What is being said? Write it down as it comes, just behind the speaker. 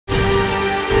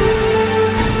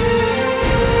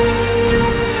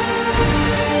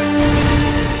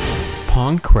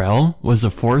Pong Krell was a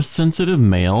Force-sensitive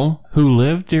male who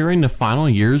lived during the final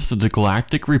years of the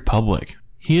Galactic Republic.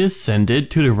 He ascended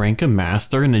to the rank of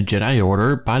Master in the Jedi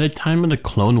Order by the time of the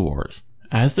Clone Wars.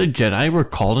 As the Jedi were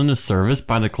called into service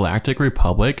by the Galactic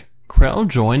Republic, Krell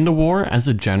joined the war as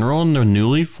a general in the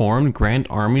newly formed Grand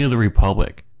Army of the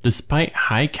Republic. Despite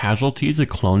high casualties of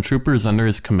clone troopers under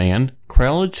his command,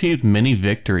 Krell achieved many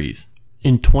victories.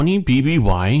 In 20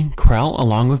 BBY, Krell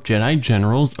along with Jedi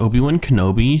Generals Obi-Wan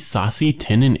Kenobi, Sashi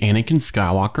Tin, and Anakin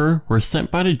Skywalker were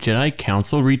sent by the Jedi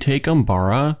Council to retake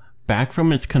Umbara back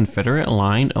from its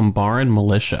Confederate-aligned Umbaran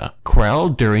militia.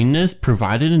 Krell during this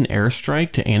provided an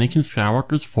airstrike to Anakin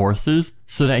Skywalker's forces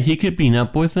so that he could meet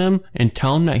up with him and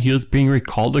tell him that he was being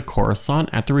recalled to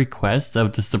Coruscant at the request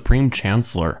of the Supreme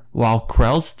Chancellor, while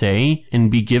Krell stay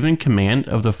and be given command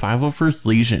of the 501st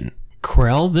Legion.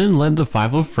 Krell then led the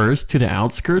 501st to the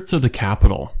outskirts of the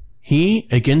capital. He,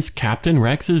 against Captain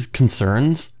Rex's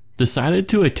concerns, decided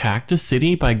to attack the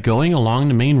city by going along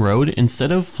the main road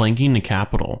instead of flanking the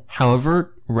capital.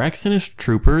 However, Rex and his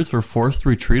troopers were forced to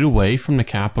retreat away from the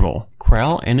capital.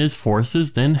 Krell and his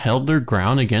forces then held their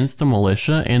ground against the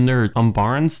militia and their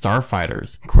Umbaran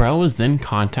starfighters. Krell was then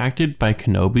contacted by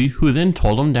Kenobi, who then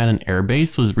told him that an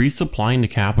airbase was resupplying the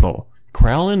capital.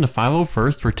 Krell and the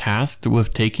 501st were tasked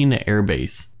with taking the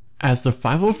airbase. As the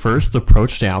 501st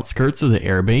approached the outskirts of the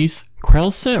airbase,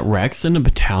 Krell sent Rex and a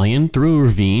battalion through a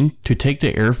ravine to take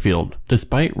the airfield.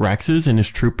 Despite Rex's and his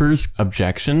troopers'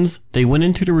 objections, they went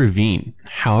into the ravine.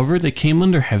 However, they came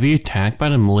under heavy attack by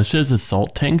the militia's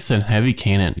assault tanks and heavy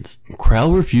cannons.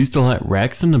 Krell refused to let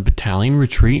Rex and the battalion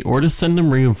retreat or to send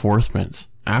them reinforcements.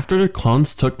 After the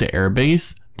clones took the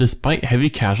airbase, despite heavy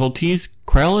casualties,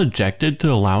 Krell objected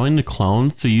to allowing the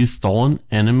clones to use stolen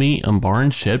enemy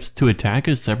Umbaran ships to attack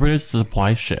a separatist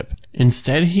supply ship.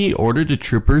 Instead, he ordered the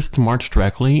troopers to march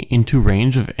directly into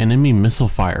range of enemy missile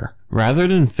fire. Rather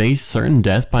than face certain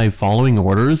death by following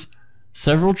orders,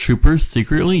 several troopers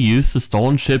secretly used the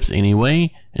stolen ships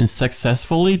anyway and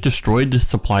successfully destroyed the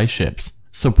supply ships,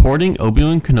 supporting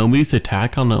Obi-Wan Kenobi's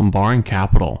attack on the Umbaran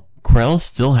capital. Krell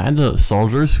still had the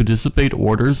soldiers who disobeyed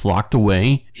orders locked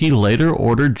away. He later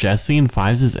ordered Jesse and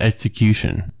Fives'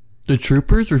 execution. The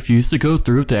troopers refused to go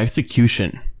through with the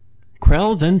execution.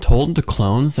 Krell then told the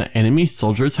clones that enemy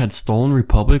soldiers had stolen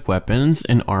Republic weapons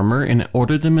and armor and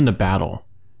ordered them into battle.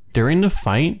 During the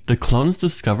fight, the clones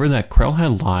discovered that Krell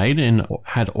had lied and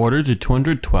had ordered the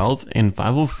 212th and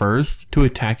 501st to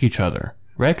attack each other.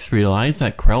 Rex realized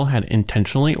that Krell had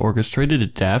intentionally orchestrated the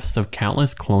deaths of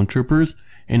countless clone troopers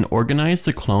and organized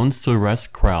the clones to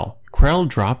arrest Krell. Krell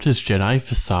dropped his Jedi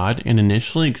facade and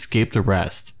initially escaped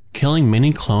arrest, killing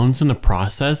many clones in the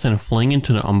process and fleeing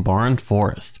into the Umbaran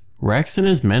forest. Rex and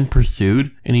his men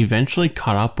pursued and eventually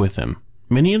caught up with him.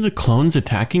 Many of the clones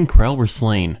attacking Krell were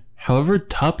slain. However,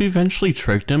 Tup eventually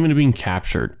tricked him into being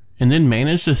captured, and then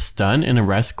managed to stun and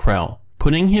arrest Krell,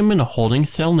 putting him in a holding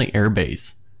cell in the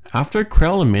airbase. After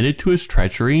Krell admitted to his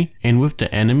treachery, and with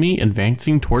the enemy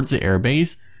advancing towards the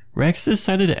airbase, Rex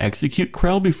decided to execute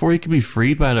Krell before he could be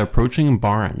freed by the approaching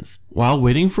Umbarans. While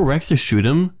waiting for Rex to shoot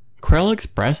him, Krell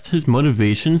expressed his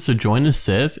motivations to join the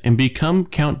Sith and become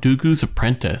Count Dooku's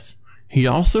apprentice. He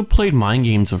also played mind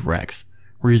games with Rex,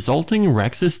 resulting in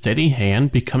Rex's steady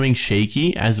hand becoming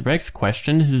shaky as Rex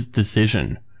questioned his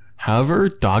decision. However,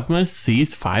 Dogma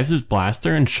seized Fives'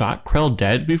 blaster and shot Krell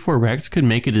dead before Rex could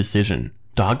make a decision.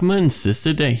 Dogma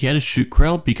insisted that he had to shoot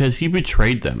Krell because he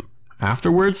betrayed them.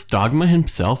 Afterwards, Dogma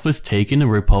himself was taken in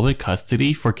Republic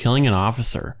custody for killing an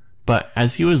officer, but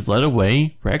as he was led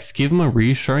away, Rex gave him a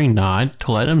reassuring nod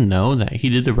to let him know that he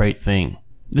did the right thing.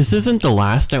 This isn't the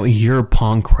last that we hear of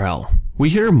Pong Krell. We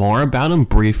hear more about him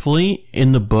briefly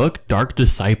in the book Dark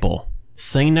Disciple,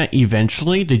 saying that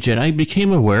eventually the Jedi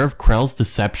became aware of Krell's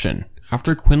deception.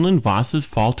 After Quinlan Voss's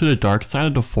fall to the dark side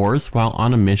of the Force while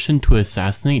on a mission to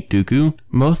assassinate Dooku,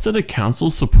 most of the council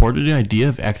supported the idea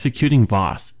of executing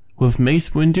Voss, with Mace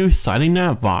Windu citing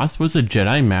that Voss was a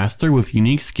Jedi Master with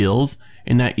unique skills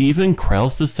and that even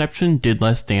Krell's deception did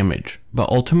less damage.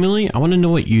 But ultimately, I want to know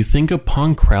what you think of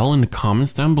Pong Krell in the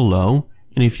comments down below,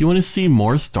 and if you want to see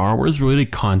more Star Wars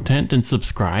related content then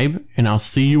subscribe, and I'll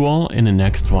see you all in the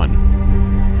next one.